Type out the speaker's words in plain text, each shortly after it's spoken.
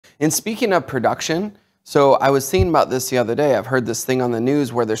And speaking of production, so I was thinking about this the other day. I've heard this thing on the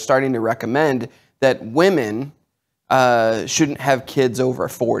news where they're starting to recommend that women shouldn't have kids over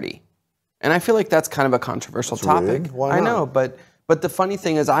 40. And I feel like that's kind of a controversial topic. Why not? I know, but the funny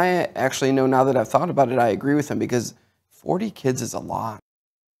thing is I actually know now that I've thought about it, I agree with him because 40 kids is a lot.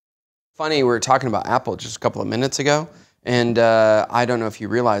 Funny, we were talking about Apple just a couple of minutes ago, and I don't know if you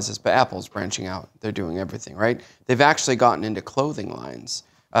realize this, but Apple's branching out. They're doing everything, right? They've actually gotten into clothing lines,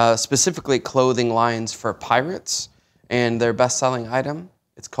 specifically clothing lines for pirates, and their best-selling item,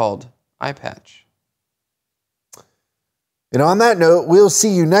 it's called Eye Patch. And on that note, we'll see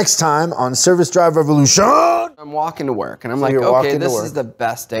you next time on Service Drive Revolution. I'm walking to work, and I'm like, okay, this is the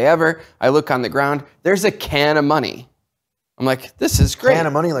best day ever. I look on the ground. There's a can of money. I'm like, this is great. Can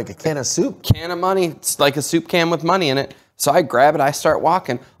of money, like a can of soup? Can of money. It's like a soup can with money in it. So I grab it. I start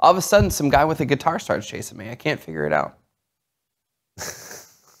walking. All of a sudden, some guy with a guitar starts chasing me. I can't figure it out.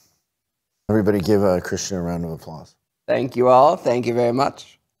 Everybody give Christian a round of applause. Thank you all. Thank you very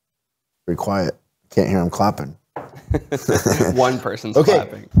much. Very quiet. Can't hear him clapping. One person's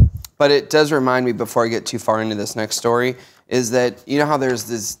clapping. But it does remind me, before I get too far into this next story, is that, you know how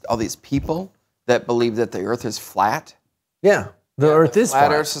there's all these people that believe that the earth is flat? Yeah, the earth is flat.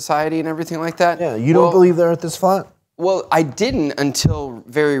 Flat Earth Society and everything like that? Yeah, you don't believe the earth is flat? Well, I didn't until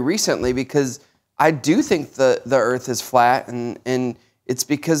very recently, because I do think the earth is flat, and it's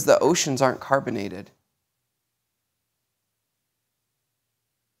because the oceans aren't carbonated.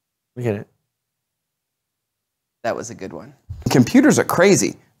 We get it. That was a good one. Computers are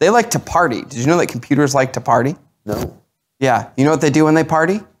crazy. They like to party. Did you know that computers like to party? No. Yeah. You know what they do when they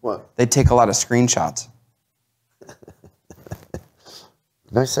party? What? They take a lot of screenshots.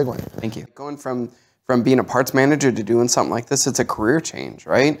 Nice segue. Thank you. Going from being a parts manager to doing something like this, it's a career change,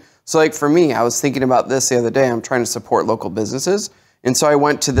 right? So like for me, I was thinking about this the other day. I'm trying to support local businesses. And so I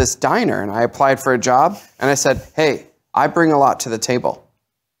went to this diner and I applied for a job and I said, hey, I bring a lot to the table.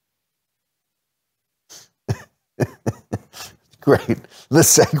 Great. The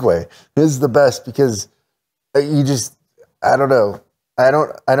segue is the best because you just, I don't know. I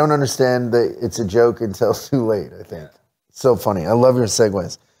don't understand that it's a joke until too late, I think. So funny. I love your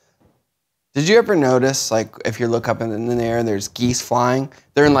segues. Did you ever notice, like, if you look up in the air and there's geese flying,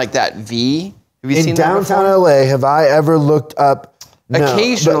 they're in like that V? Have you seen that before? In downtown LA, have I ever looked up? No,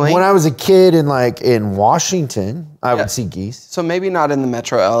 occasionally. But when I was a kid in Washington, I would see geese. So maybe not in the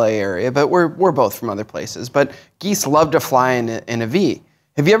metro LA area, but we're both from other places. But geese love to fly in a V.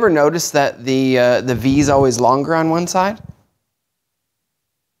 Have you ever noticed that the V is always longer on one side?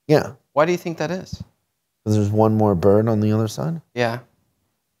 Yeah. Why do you think that is? Because there's one more bird on the other side? Yeah.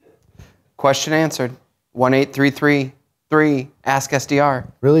 Question answered. 1-833-3 Ask SDR.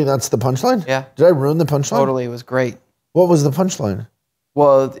 Really? That's the punchline? Yeah. Did I ruin the punchline? Totally. It was great. What was the punchline?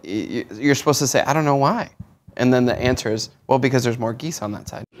 Well, you're supposed to say, I don't know why. And then the answer is, well, because there's more geese on that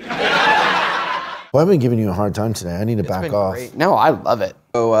side. Well, I've been giving you a hard time today. I need to back off. Great. No, I love it.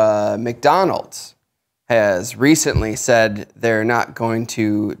 So McDonald's has recently said they're not going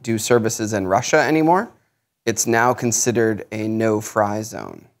to do services in Russia anymore. It's now considered a no-fry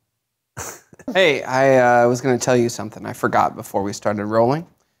zone. Hey, I was going to tell you something. I forgot before we started rolling.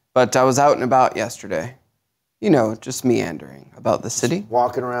 But I was out and about yesterday. You know, just meandering about the city.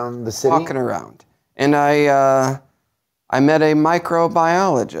 Walking around the city? Walking around. And I met a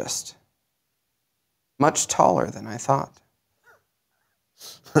microbiologist. Much taller than I thought.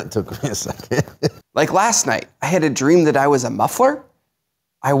 It took me a second. Like last night, I had a dream that I was a muffler.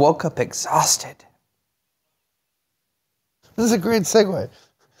 I woke up exhausted. This is a great segue.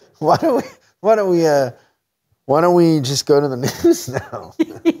 Why don't we just go to the news now?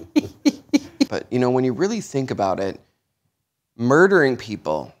 But, you know, when you really think about it, murdering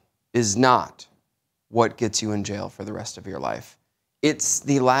people is not what gets you in jail for the rest of your life. It's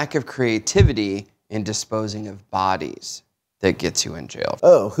the lack of creativity in disposing of bodies that gets you in jail.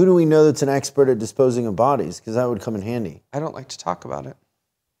 Oh, who do we know that's an expert at disposing of bodies? Because that would come in handy. I don't like to talk about it.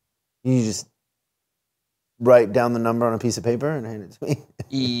 You just write down the number on a piece of paper and hand it to me?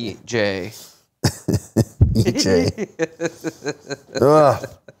 EJ. EJ. Ugh.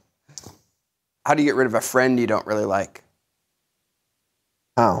 How do you get rid of a friend you don't really like?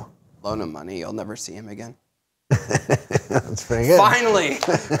 How? Loan him money. You'll never see him again. That's pretty good. Finally.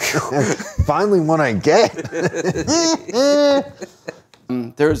 Finally one I get.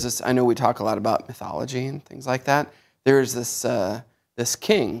 There's this, I know we talk a lot about mythology and things like that. There's this, this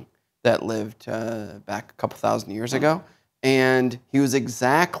king that lived back a couple thousand years ago, and he was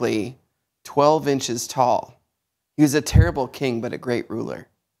exactly 12 inches tall. He was a terrible king, but a great ruler.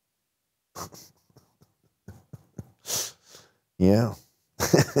 Yeah.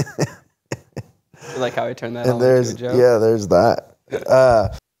 You like how I turned that And all there's into a joke? yeah, there's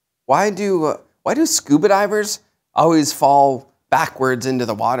that. Why do scuba divers always fall backwards into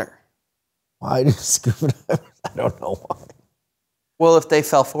the water? Why do scuba divers? I don't know why. Well, if they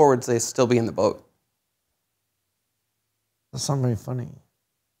fell forwards, they'd still be in the boat. That's not very funny.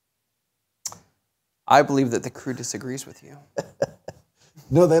 I believe that the crew disagrees with you.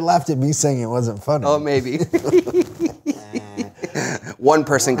 No, they laughed at me saying it wasn't funny. Oh, maybe. One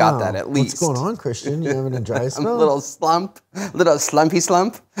person got that at least. What's going on, Christian? You having a dry A spell? little slumpy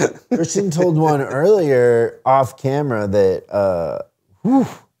slump. Christian told one earlier off camera that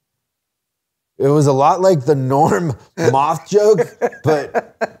it was a lot like the Norm moth joke,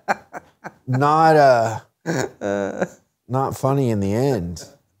 but not funny in the end.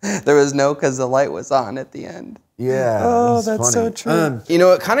 There was no because the light was on at the end. Yeah. Oh, that's so true. You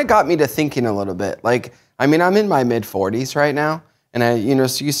know, it kind of got me to thinking a little bit. Like, I mean, I'm in my mid 40s right now, and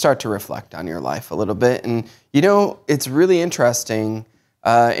so you start to reflect on your life a little bit, and it's really interesting.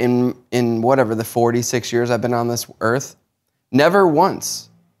 In whatever the 46 years I've been on this earth, never once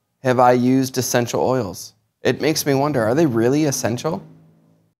have I used essential oils. It makes me wonder: are they really essential?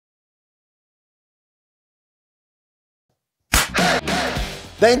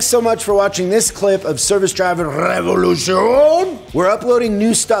 Thanks so much for watching this clip of Service Driver Revolution. We're uploading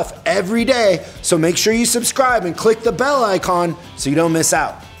new stuff every day, so make sure you subscribe and click the bell icon so you don't miss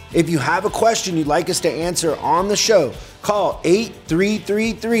out. If you have a question you'd like us to answer on the show, call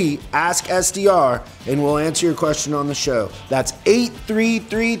 8333-ASK-SDR and we'll answer your question on the show. That's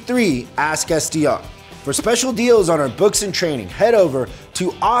 8333-ASK-SDR. For special deals on our books and training, head over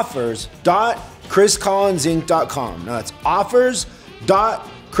to offers.chriscollinsinc.com. Now that's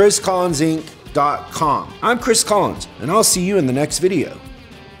offers.chriscollinsinc.com. I'm Chris Collins, and I'll see you in the next video.